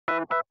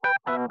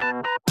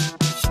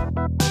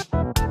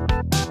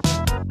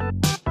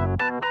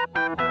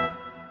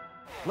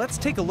Let's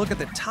take a look at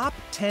the top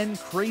 10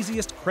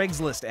 craziest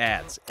Craigslist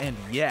ads. And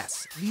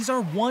yes, these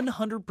are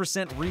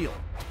 100% real.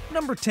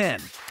 Number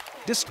 10.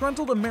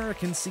 Disgruntled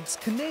American seeks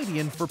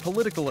Canadian for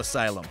political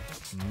asylum.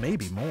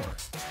 Maybe more.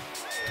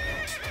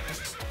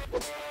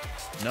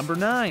 Number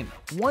 9.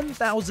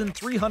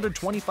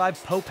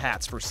 1,325 Pope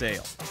hats for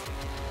sale.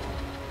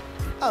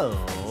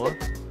 Oh.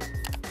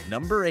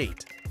 Number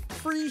 8.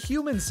 Free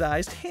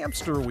human-sized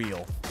hamster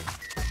wheel.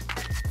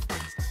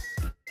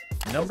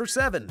 Number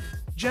 7.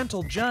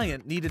 Gentle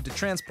giant needed to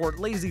transport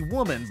lazy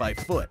woman by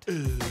foot.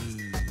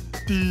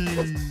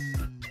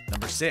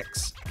 Number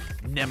 6.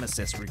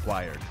 Nemesis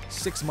required.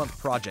 6-month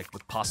project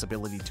with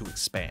possibility to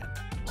expand.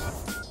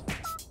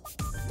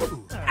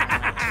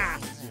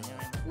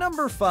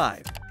 Number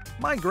 5.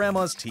 My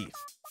grandma's teeth.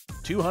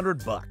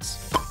 $200.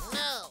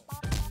 No.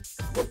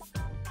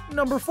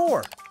 Number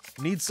 4.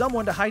 Need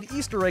someone to hide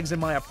Easter eggs in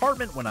my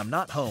apartment when I'm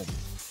not home.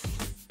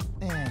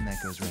 And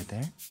that goes right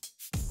there.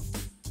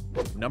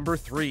 Number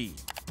 3.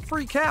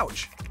 Free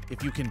couch,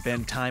 if you can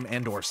bend time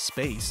and/or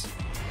space.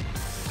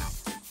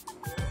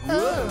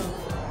 Oh.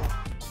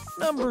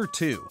 Number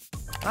 2.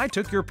 I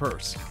took your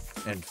purse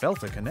and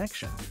felt a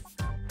connection.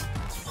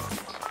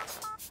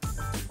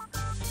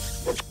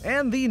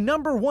 And the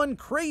number 1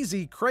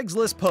 crazy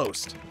Craigslist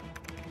post.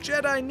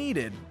 Jedi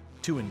needed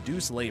to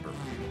induce labor.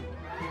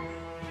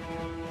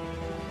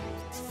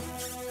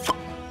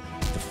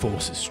 The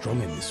force is strong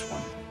in this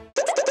one.